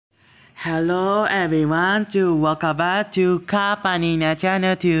Hello everyone, welcome back to Kapanina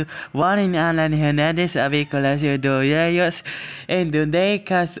channel to Ronald Allan Hernandez Advincula Solidor-Lerios, and today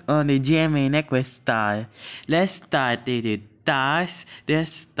cast on the GMA Network Star. Let's start the task.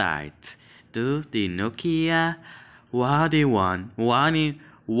 Let's start to the Nokia 101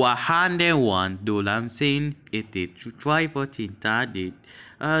 Dulamsin. It is 2014 target.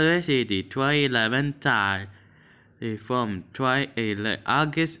 Already the 2011 target. From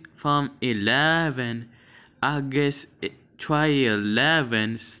August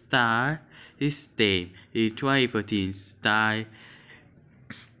 2011 star is the 2014 star.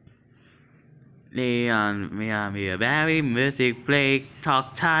 The very music play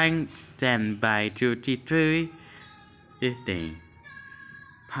talk time then by 23 the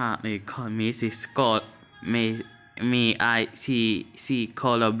partly called Mrs. Scott may I see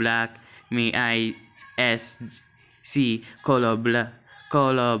color black may I see color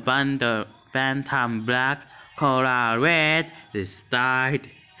bundle phantom black color red the style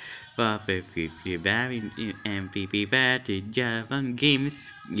perfect very MVP the German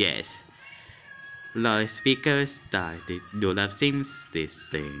games yes Low speaker started do love sims this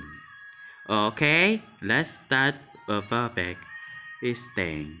thing. Okay, let's start a perfect this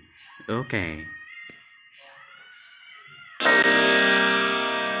thing. Okay.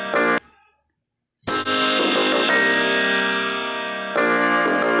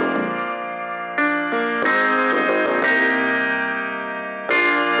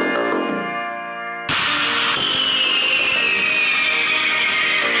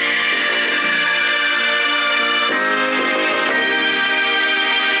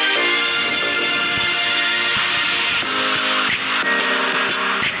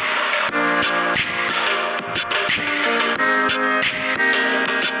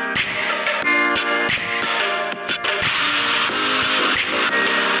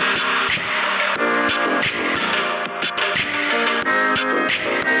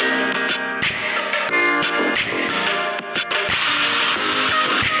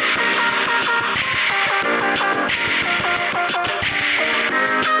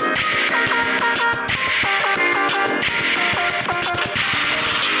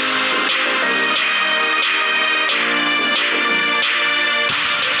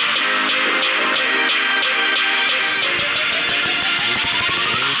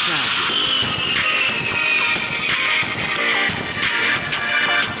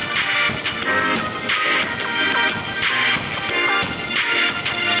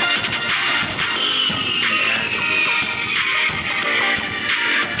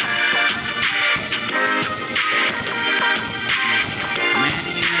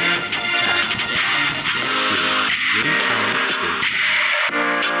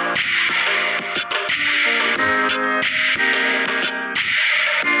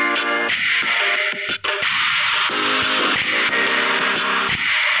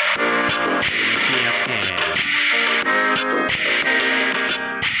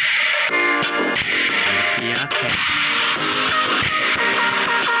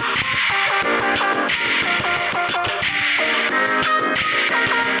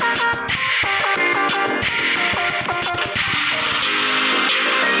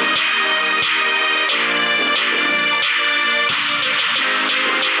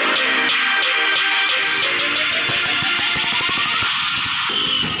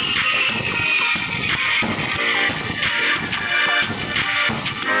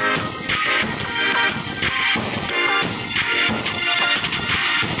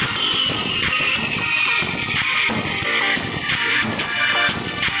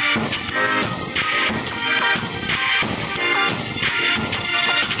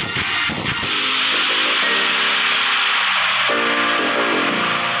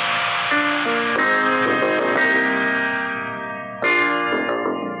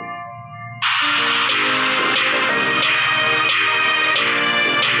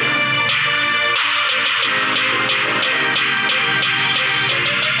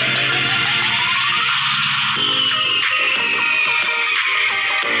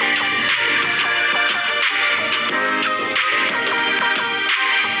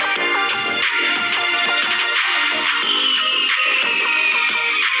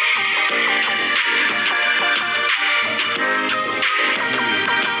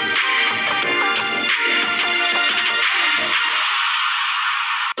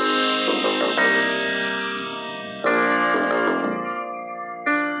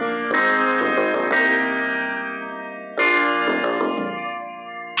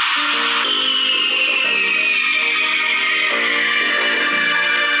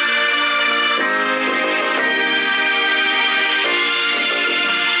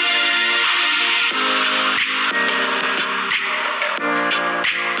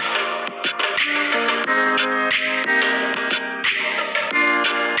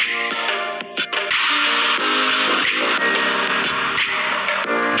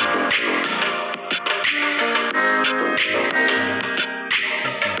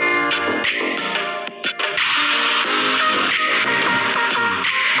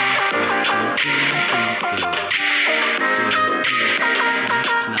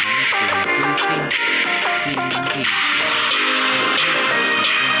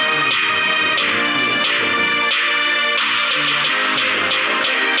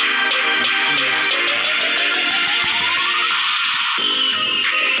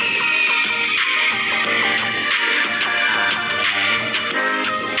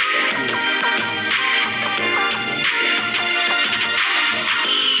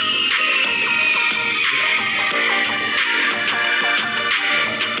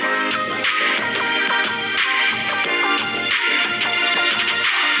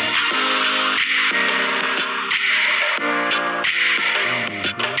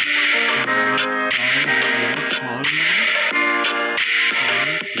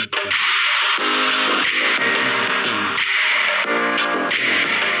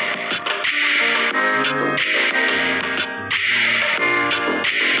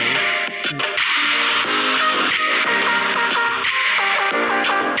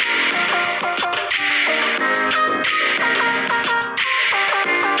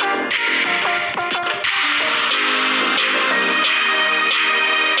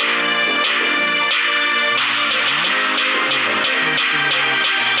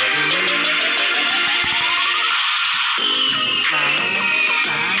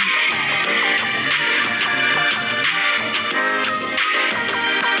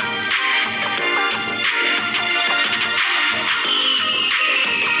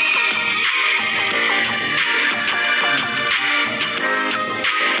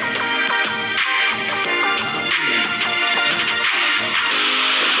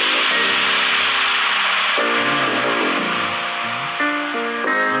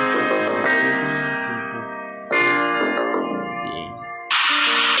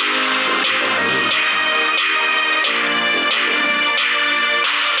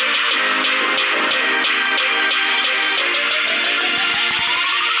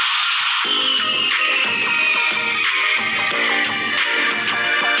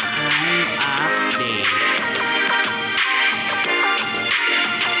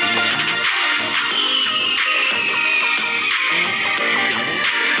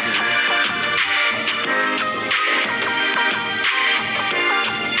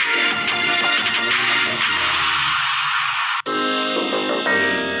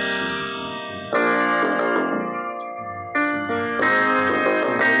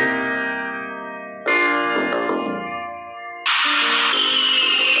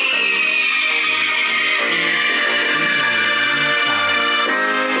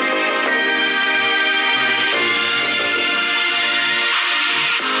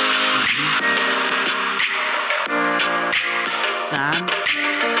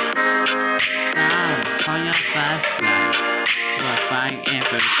 fast light. Wi-Fi and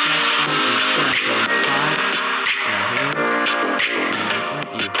perception is circle part. The whole network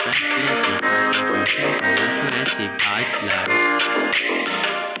is fastly to perception accuracy part light.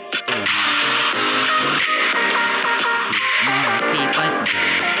 The market is more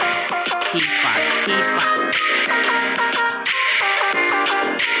keep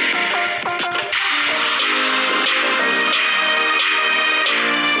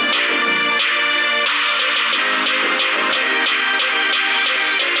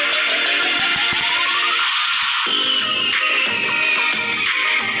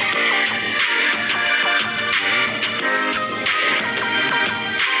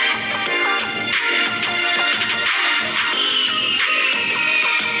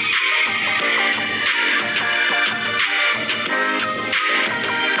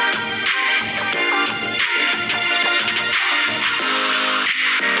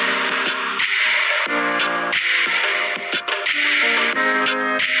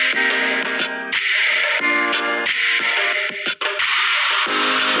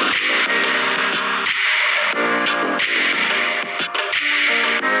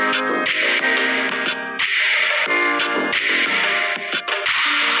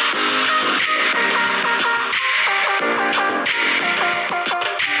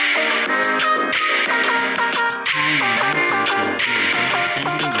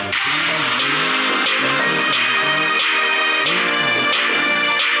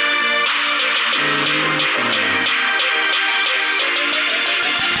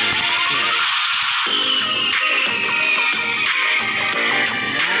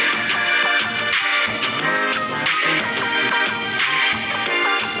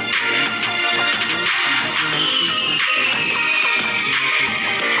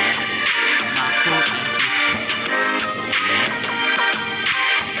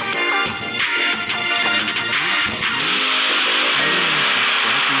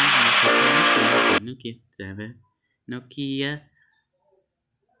Nokia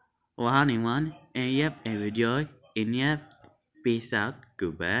 101 and yep, enjoy and yep, peace out,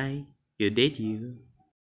 goodbye, good day to you.